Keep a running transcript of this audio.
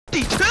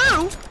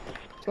52?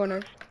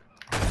 200.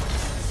 I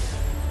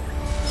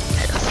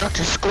thought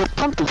you scored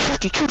pumpkin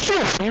 52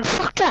 kills, man.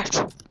 Fuck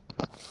that.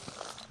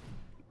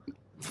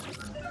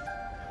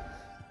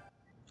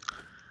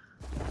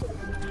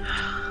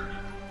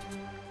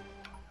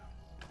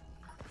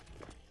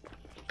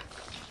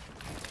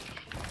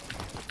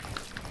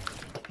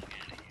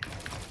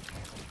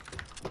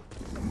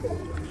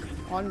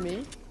 On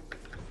me.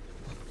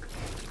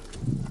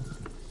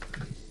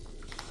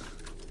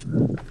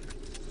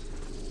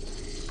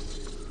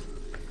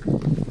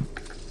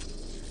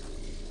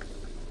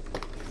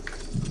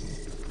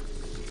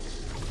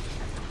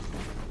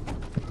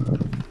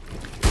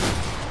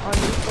 On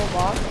me, full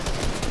box.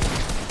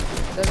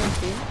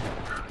 17.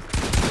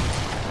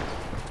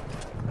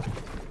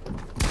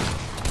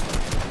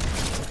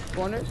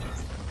 Corner.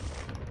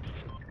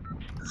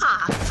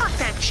 Ah, fuck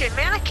that shit,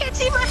 man. I can't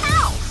see my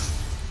house.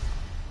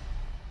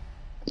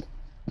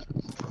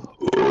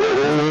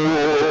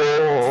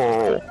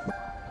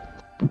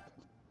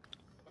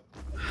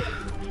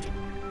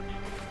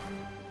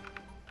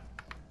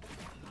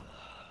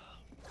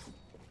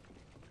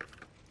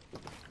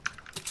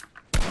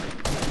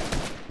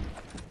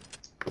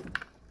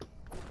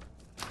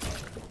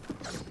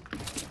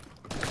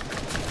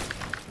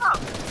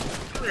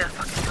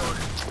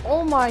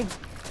 Oh my.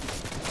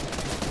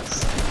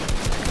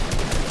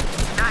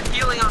 Not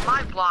healing on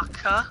my block,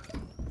 huh?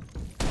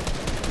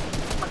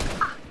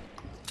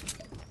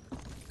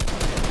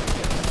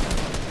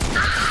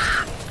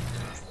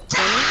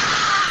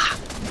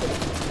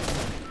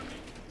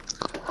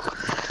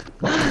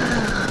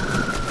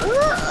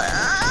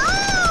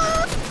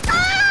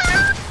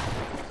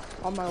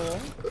 On my wall.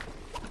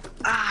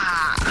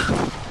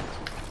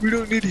 Ah! We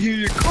don't need to hear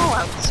your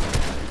call-outs.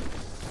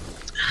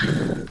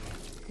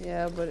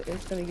 Yeah, but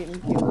it's gonna get me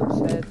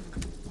Caleb's head.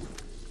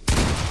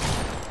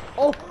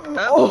 Oh,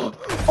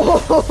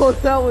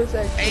 that was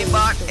actually.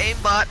 Aimbot.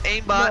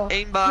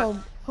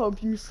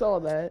 Hope you saw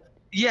that.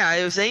 Yeah,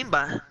 it was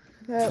aimbot.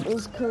 That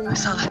was crazy. I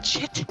saw that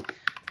shit.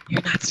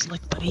 You're not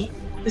slick, buddy.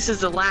 This is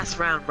the last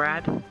round,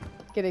 Brad.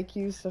 Get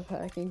accused of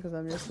hacking because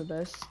I'm just the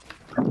best.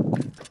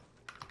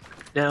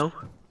 No.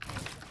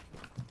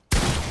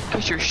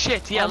 Cause you're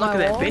shit. Yeah, On look at my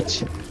that, wall?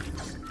 bitch.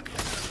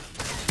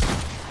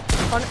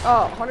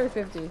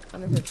 150.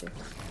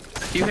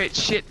 You hit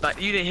shit,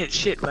 but you didn't hit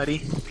shit,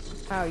 buddy.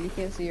 How? You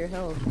can't see your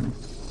health.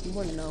 You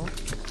wouldn't know.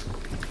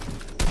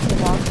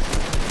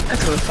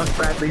 That's where the fuck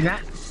Bradley's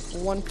at.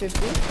 150.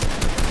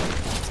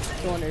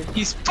 200.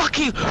 He's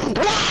fucking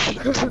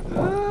white!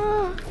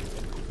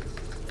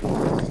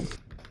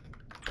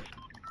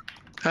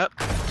 Up.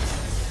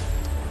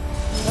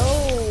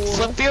 No.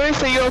 Slim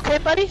Furious, are you okay,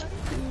 buddy?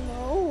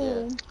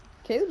 No.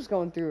 Caleb's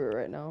going through it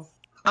right now.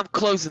 I'm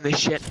closing this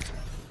shit.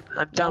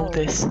 I'm done with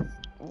this.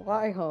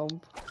 Why,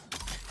 Hump?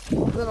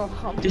 Little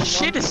Hump. This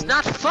shit is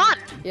not fun!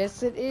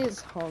 Yes, it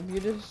is, Hump. You're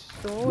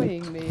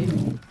destroying me.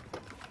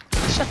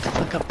 Shut the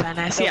fuck up,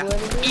 badass. Yeah,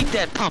 eat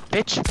that pump,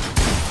 bitch.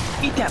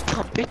 Eat that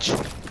pump, bitch.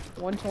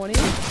 120.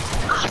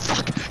 Ah,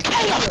 fuck.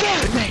 Caleb,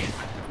 damn it, man!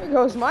 There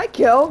goes my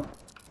kill.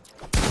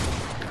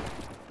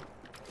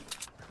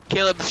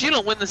 Caleb, if you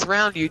don't win this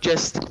round, you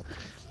just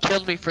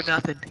killed me for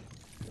nothing.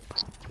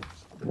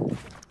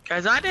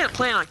 Guys, I didn't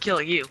plan on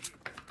killing you.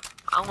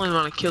 I only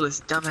want to kill this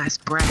dumbass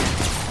Brad.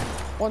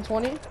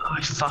 120. Oh,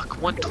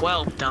 fuck.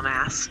 112,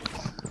 dumbass.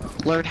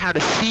 Learn how to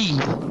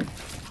feed.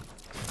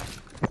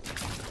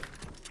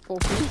 Full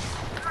piece.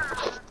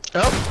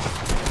 Oh.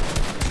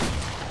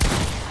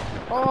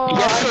 Oh,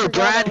 Yes, sir, I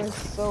Brad. was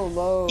so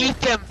low. Eat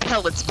them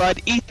pellets, bud.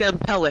 Eat them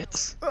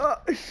pellets.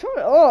 Shut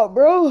up,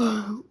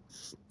 bro.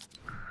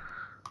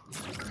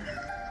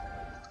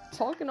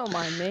 Talking on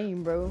my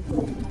name, bro.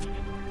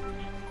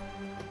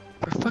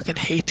 I fucking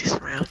hate this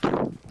round.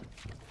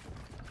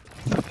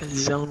 Fucking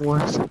zone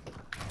wars.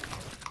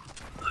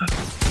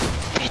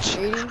 Bitch.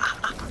 80.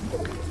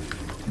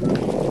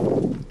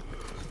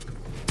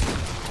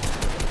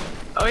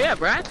 Oh yeah,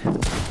 Brad.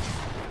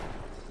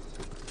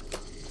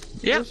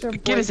 Yep. Where's your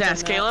Get his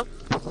ass, boyfriend Caleb.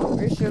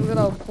 Where's your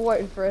little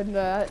boyfriend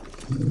at?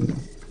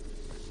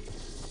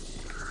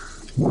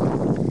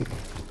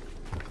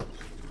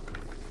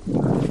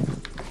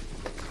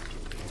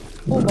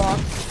 Full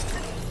box.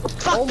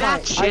 Fuck Oh that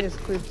my, shit. I just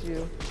clipped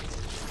you.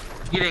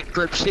 You didn't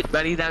clip shit,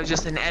 buddy. That was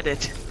just an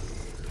edit.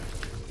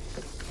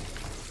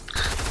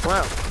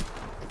 Wow.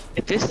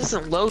 If this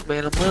doesn't load,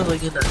 man, I'm literally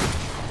gonna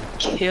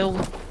kill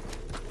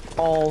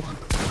all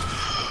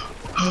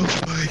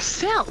of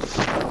myself.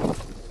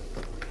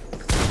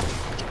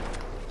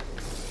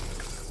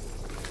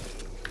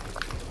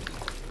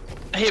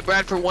 I hit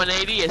Brad for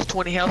 180. He has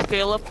 20 health,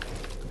 Caleb.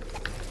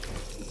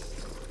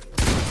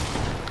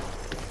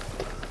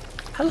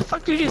 How the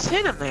fuck did you just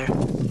hit him there?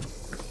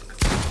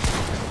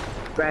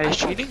 Brad is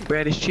cheating.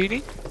 Brad is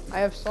cheating. I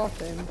have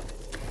soft aim.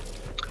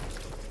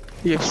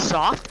 You have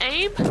soft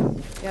aim?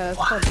 Yeah, that's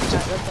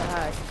a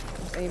hack.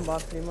 It's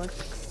aimbot pretty much.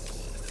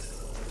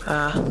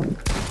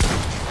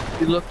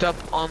 You looked up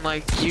on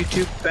like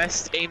YouTube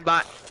best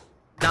aimbot,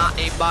 not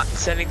aimbot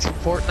settings for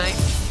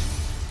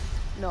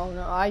Fortnite? No,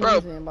 I Bro.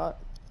 use aimbot.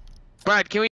 Brad, can we